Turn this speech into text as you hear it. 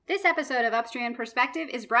This episode of Upstream Perspective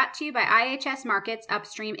is brought to you by IHS Markit's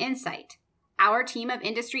Upstream Insight. Our team of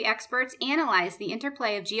industry experts analyze the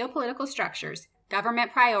interplay of geopolitical structures,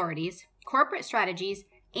 government priorities, corporate strategies,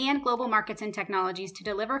 and global markets and technologies to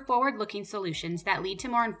deliver forward-looking solutions that lead to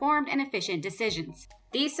more informed and efficient decisions.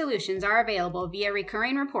 These solutions are available via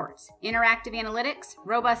recurring reports, interactive analytics,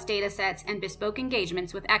 robust data sets, and bespoke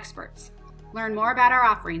engagements with experts. Learn more about our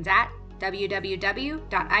offerings at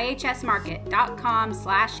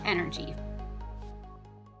www.ihsmarkit.com/energy.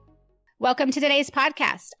 Welcome to today's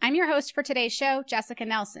podcast. I'm your host for today's show, Jessica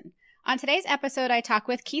Nelson. On today's episode, I talk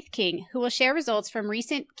with Keith King, who will share results from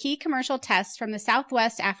recent key commercial tests from the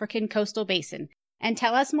Southwest African Coastal Basin and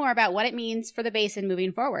tell us more about what it means for the basin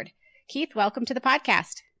moving forward. Keith, welcome to the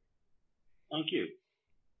podcast. Thank you.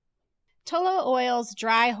 Tullow Oil's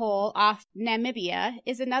dry hole off Namibia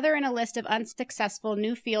is another in a list of unsuccessful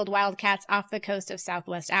new field wildcats off the coast of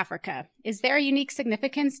Southwest Africa. Is there a unique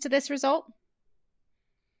significance to this result?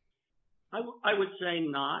 I would say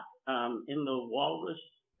not. In the Walvis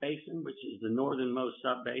Basin, which is the northernmost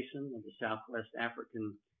sub-basin of the Southwest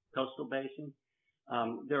African Coastal Basin,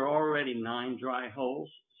 there are already 9 dry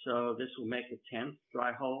holes, so this will make a 10th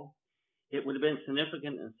dry hole. It would have been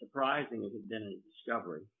significant and surprising if it had been a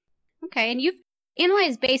discovery. Okay, and you've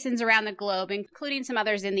analyzed basins around the globe, including some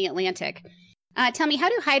others in the Atlantic. Tell me, how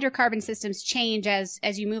do hydrocarbon systems change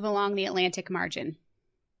as you move along the Atlantic margin?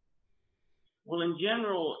 Well, in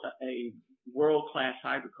general, a world-class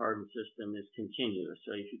hydrocarbon system is continuous.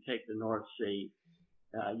 So if you take the North Sea,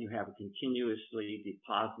 you have a continuously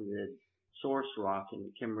deposited source rock in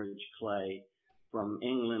the Kimmeridge Clay from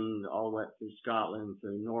England all the way up through Scotland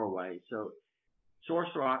through Norway. So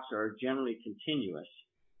source rocks are generally continuous.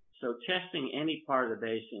 So testing any part of the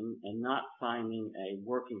basin and not finding a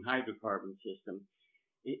working hydrocarbon system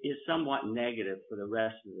is somewhat negative for the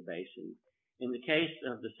rest of the basin. In the case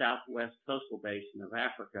of the Southwest Coastal Basin of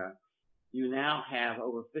Africa, you now have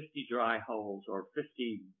over 50 dry holes or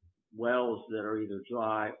 50 wells that are either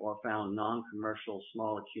dry or found non-commercial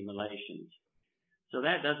small accumulations. So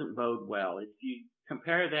that doesn't bode well. If you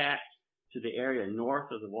compare that to the area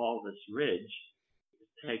north of the Walvis Ridge,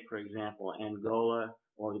 take, for example, Angola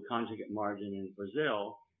or the Conjugate Margin in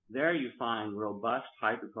Brazil, there you find robust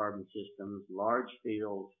hydrocarbon systems, large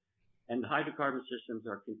fields, and the hydrocarbon systems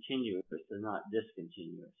are continuous, they're not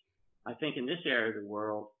discontinuous. I think in this area of the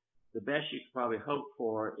world, the best you could probably hope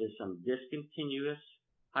for is some discontinuous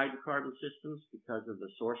hydrocarbon systems because of the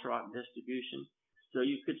source rock distribution. So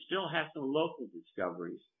you could still have some local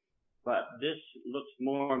discoveries, but this looks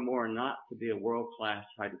more and more not to be a world-class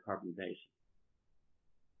hydrocarbon basin.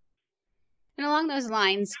 And along those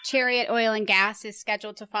lines, Chariot Oil and Gas is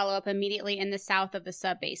scheduled to follow up immediately in the south of the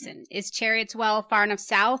sub-basin. Is Chariot's well far enough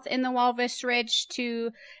south in the Walvis Ridge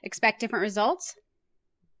to expect different results?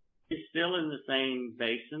 It's still in the same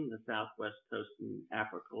basin, the Southwest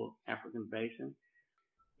Coastal African Basin.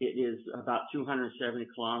 It is about 270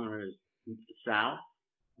 kilometers south,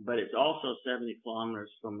 but it's also 70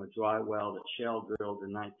 kilometers from a dry well that Shell drilled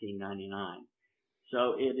in 1999.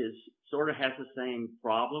 So it is sort of has the same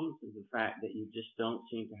problems as the fact that you just don't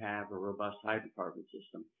seem to have a robust hydrocarbon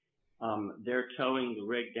system. They're towing the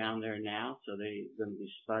rig down there now, so they're going to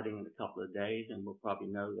be spudding in a couple of days, and we'll probably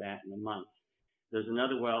know that in a month. There's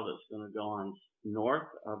another well that's going to go on north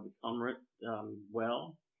of the Kumrit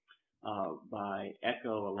well by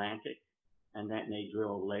Echo Atlantic, and that may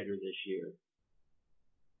drill later this year.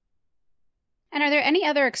 And are there any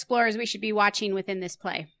other explorers we should be watching within this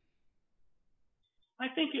play? I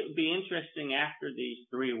think it would be interesting after these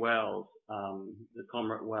 3 wells, the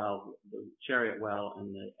Kumrit well, the Chariot well,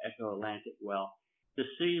 and the Echo Atlantic well, to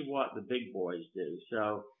see what the big boys do.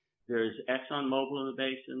 So there's ExxonMobil in the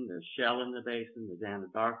basin, there's Shell in the basin, there's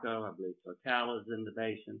Anadarko, I believe Total is in the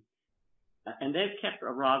basin. And they've kept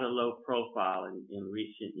a rather low profile in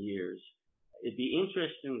recent years. It'd be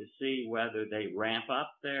interesting to see whether they ramp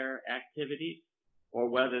up their activities or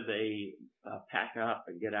whether they pack up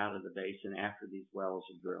and get out of the basin after these wells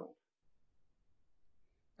are drilled.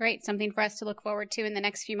 Great, something for us to look forward to in the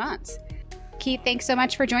next few months. Keith, thanks so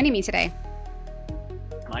much for joining me today.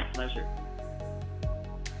 My pleasure.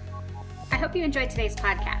 I hope you enjoyed today's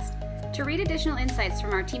podcast. To read additional insights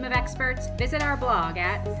from our team of experts, visit our blog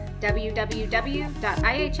at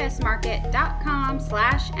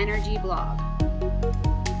www.ihsmarkit.com/energyblog.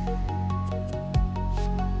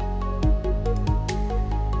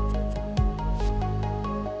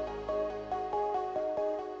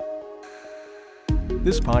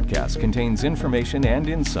 This podcast contains information and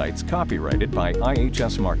insights copyrighted by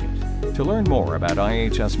IHS Markit. To learn more about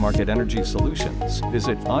IHS Markit Energy Solutions,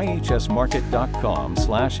 visit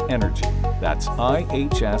ihsmarkit.com/energy. That's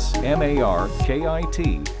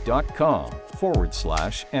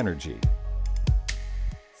ihsmarkit.com/energy.